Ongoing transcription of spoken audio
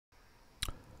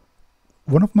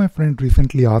one of my friends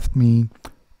recently asked me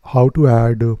how to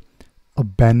add a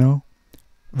banner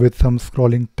with some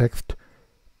scrolling text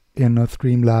in a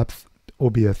Streamlabs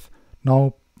OBS.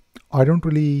 Now, I don't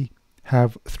really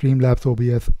have Streamlabs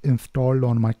OBS installed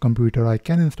on my computer. I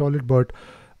can install it, but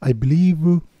I believe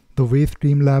the way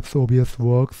Streamlabs OBS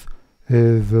works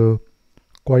is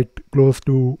quite close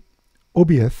to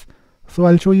OBS. So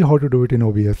I'll show you how to do it in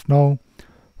OBS. Now,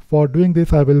 for doing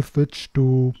this, I will switch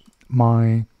to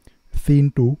my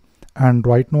scene 2, and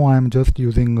right now I am just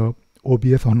using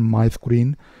OBS on my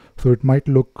screen, so it might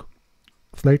look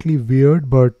slightly weird,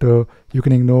 but you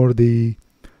can ignore the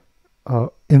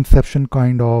inception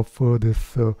kind of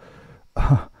this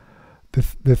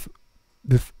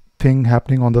thing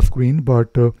happening on the screen.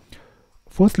 But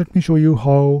first let me show you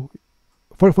how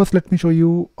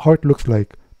it looks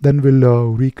like, then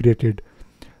we'll recreate it.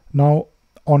 Now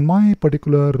on my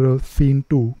particular scene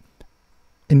 2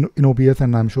 in OBS,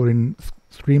 and I'm sure in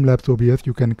Streamlabs OBS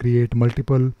you can create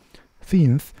multiple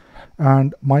scenes,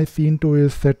 and my scene 2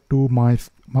 is set to my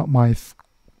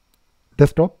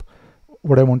desktop,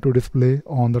 what I want to display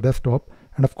on the desktop,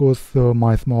 and of course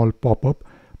my small pop-up.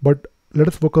 But let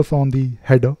us focus on the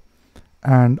header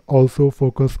and also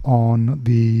focus on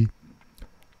the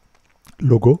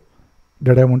logo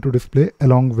that I want to display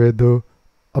along with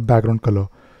a background color.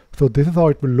 So this is how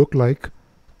it will look like,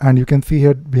 and you can see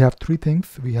here we have three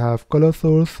things. We have color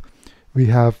source, we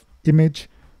have image,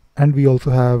 and we also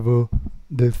have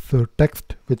this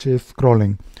text which is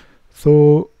scrolling.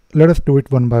 So let us do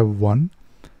it one by one,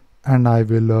 and I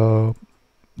will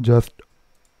just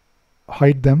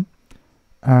hide them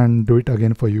and do it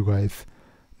again for you guys.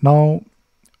 Now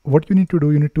what you need to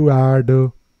do, you need to add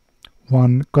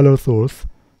one color source,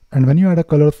 and when you add a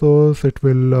color source it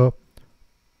will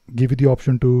give you the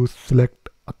option to select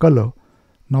a color.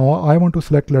 Now I want to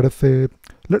select, let us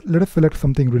select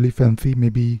something really fancy,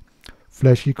 maybe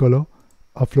flashy color,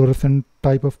 a fluorescent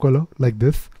type of color like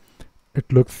this.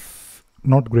 It looks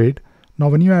not great. Now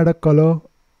when you add a color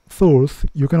source,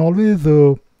 you can always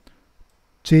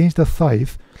change the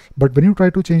size, but when you try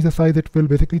to change the size, it will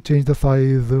basically change the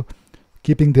size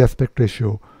keeping the aspect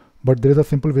ratio. But there is a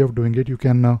simple way of doing it. You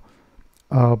can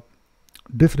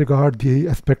disregard the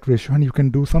aspect ratio, and you can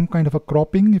do some kind of a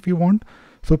cropping if you want.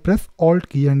 So press Alt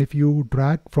key, and if you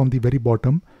drag from the very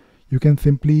bottom, you can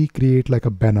simply create like a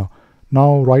banner.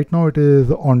 Now right now it is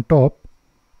on top,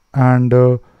 and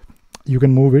you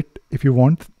can move it if you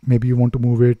want. Maybe you want to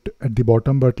move it at the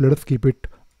bottom, but let us keep it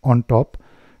on top.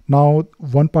 Now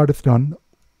one part is done.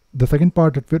 The second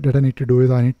part that I need to do is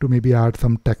I need to maybe add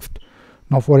some text.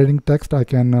 Now for adding text, I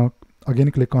can again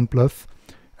click on plus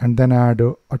and then add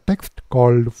a text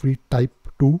called free type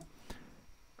 2,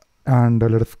 and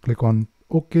let us click on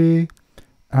OK,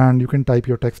 and you can type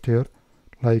your text here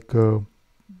like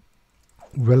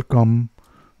welcome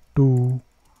to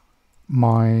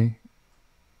my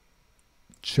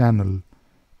channel,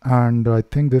 and I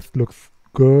think this looks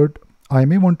good. I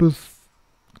may want to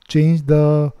change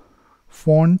the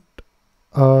font,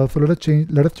 so let us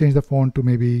change the font to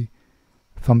maybe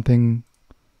something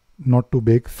not too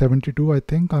big, 72 I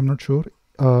think, I'm not sure,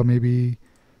 maybe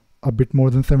a bit more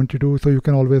than 72. So you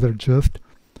can always adjust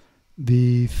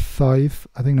the size.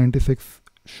 I think 96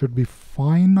 should be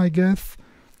fine, I guess.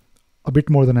 A bit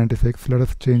more than 96. Let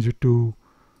us change it to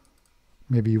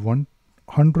maybe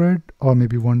 100 or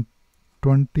maybe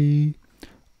 120.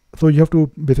 So you have to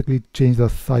basically change the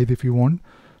size if you want.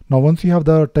 Now once you have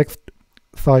the text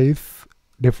size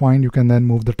defined, you can then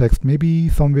move the text maybe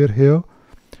somewhere here,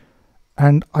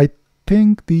 and I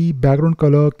think the background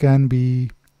color can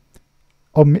be,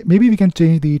 or maybe we can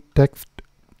change the text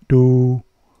to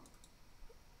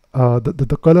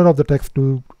the color of the text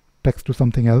to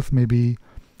something else, maybe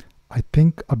I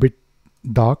think a bit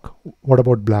dark. What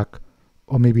about black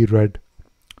or maybe red?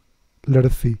 Let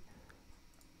us see.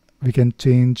 We can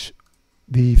change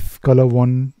these color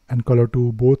 1 and color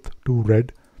 2 both to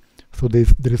red, so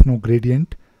there is no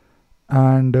gradient.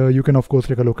 And you can of course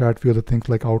take a look at few other things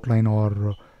like outline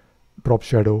or drop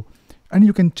shadow, and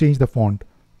you can change the font.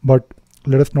 But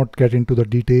let us not get into the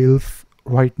details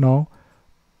right now,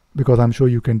 because I'm sure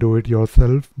you can do it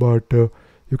yourself, but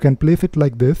you can place it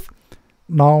like this.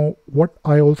 Now what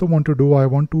I also want to do, I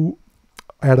want to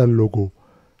add a logo.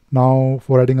 Now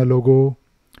for adding a logo,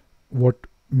 what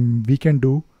we can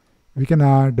do, we can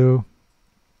add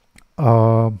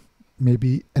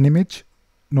maybe an image.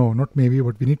 No, not maybe,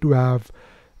 but we need to have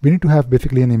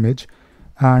basically an image.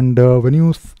 And when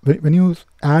you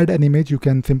add an image, you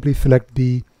can simply select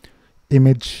the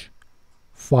image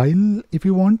file if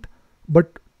you want,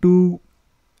 but to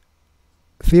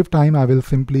save time I will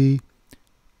simply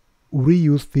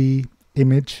reuse the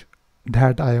image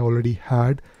that I already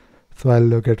had. So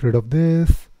I'll get rid of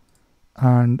this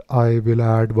and I will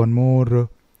add one more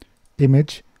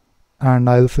image, and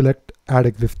I'll select add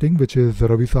existing, which is the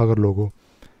Ravi Sagar logo.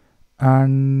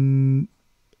 And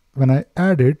when I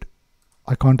add it,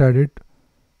 I can't add it.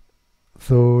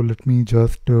 So let me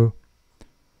just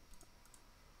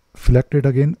select it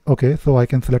again. Okay, so I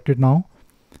can select it now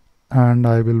and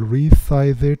I will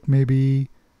resize it. Maybe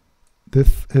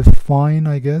this is fine,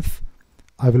 I guess.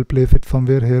 I will place it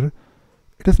somewhere here.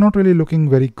 It is not really looking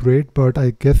very great, but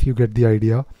I guess you get the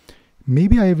idea.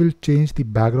 Maybe I will change the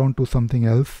background to something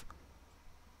else.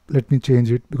 Let me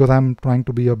change it because I'm trying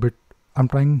to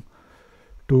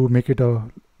make it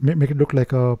look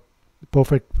like a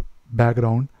perfect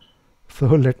background. So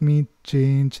let me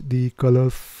change the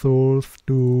color source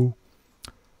to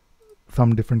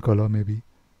some different color. Maybe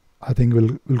I think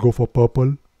we'll go for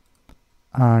purple,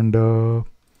 and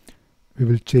we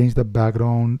will change the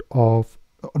background of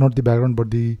not the background but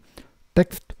the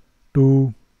text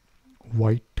to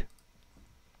white.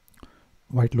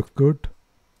 White looks good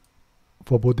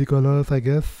for both the colors, I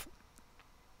guess.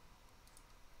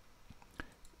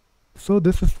 So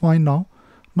this is fine now.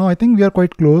 Now I think we are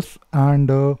quite close,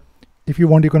 and if you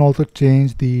want you can also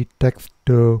change the text,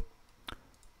 the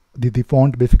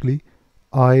font basically.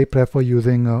 I prefer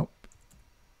using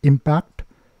impact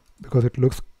because it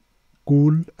looks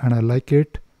cool and I like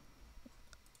it,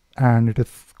 and it is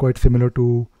quite similar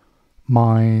to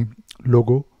my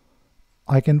logo.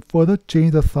 I can further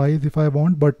change the size if I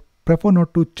want, but prefer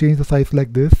not to change the size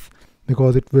like this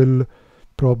because it will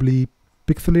probably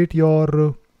pixelate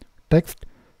your text.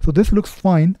 So this looks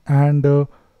fine, and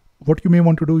what you may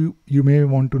want to do, you may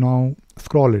want to now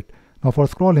scroll it. Now for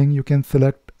scrolling, you can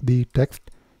select the text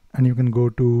and you can go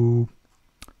to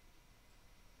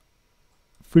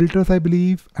filters, I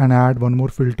believe, and add one more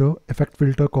filter, effect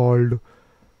filter called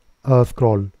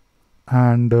scroll.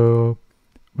 And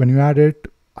when you add it,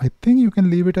 I think you can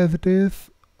leave it as it is,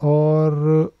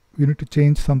 or you need to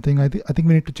change something. I think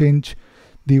we need to change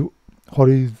the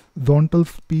horizontal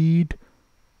speed.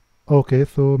 Okay,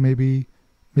 so maybe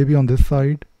on this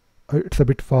side it's a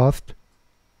bit fast.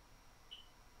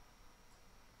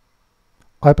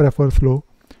 I prefer slow,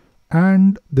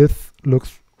 and this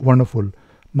looks wonderful.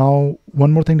 Now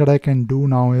one more thing that I can do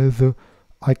now is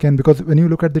I can, because when you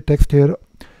look at the text here,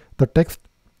 the text,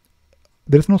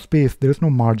 there is no space, there is no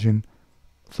margin.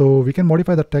 So we can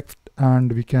modify the text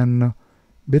and we can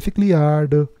basically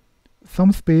add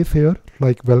some space here,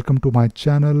 like welcome to my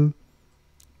channel,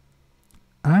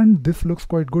 and this looks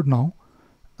quite good now.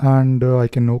 And I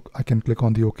can click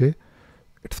on the OK.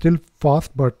 It's still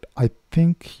fast, but I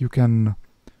think you can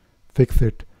fix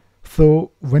it. So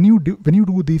when you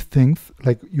do these things,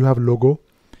 like you have logo,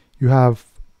 you have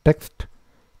text,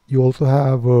 you also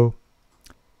have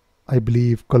I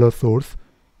believe color source,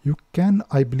 you can,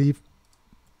 I believe,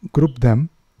 group them,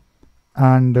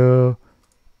 and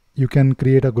you can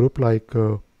create a group like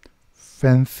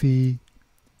fancy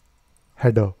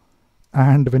header.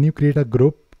 And when you create a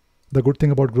group, the good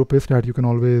thing about group is that you can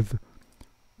always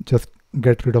just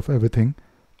get rid of everything,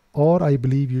 or I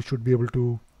believe you should be able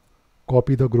to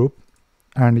copy the group,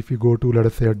 and if you go to, let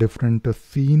us say, a different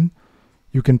scene,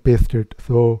 you can paste it.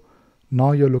 So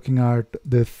now you're looking at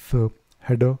this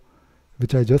header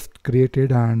which I just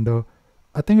created, and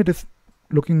I think it is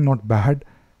looking not bad.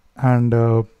 And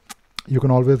you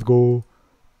can always go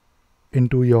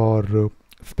into your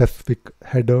specific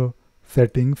header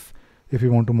settings if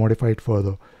you want to modify it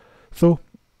further. So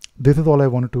this is all I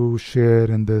wanted to share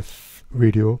in this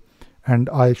video, and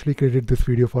I actually created this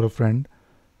video for a friend,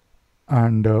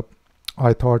 and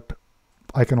I thought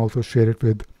I can also share it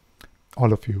with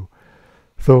all of you.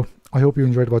 So I hope you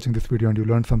enjoyed watching this video and you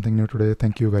learned something new today.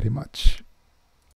 Thank you very much.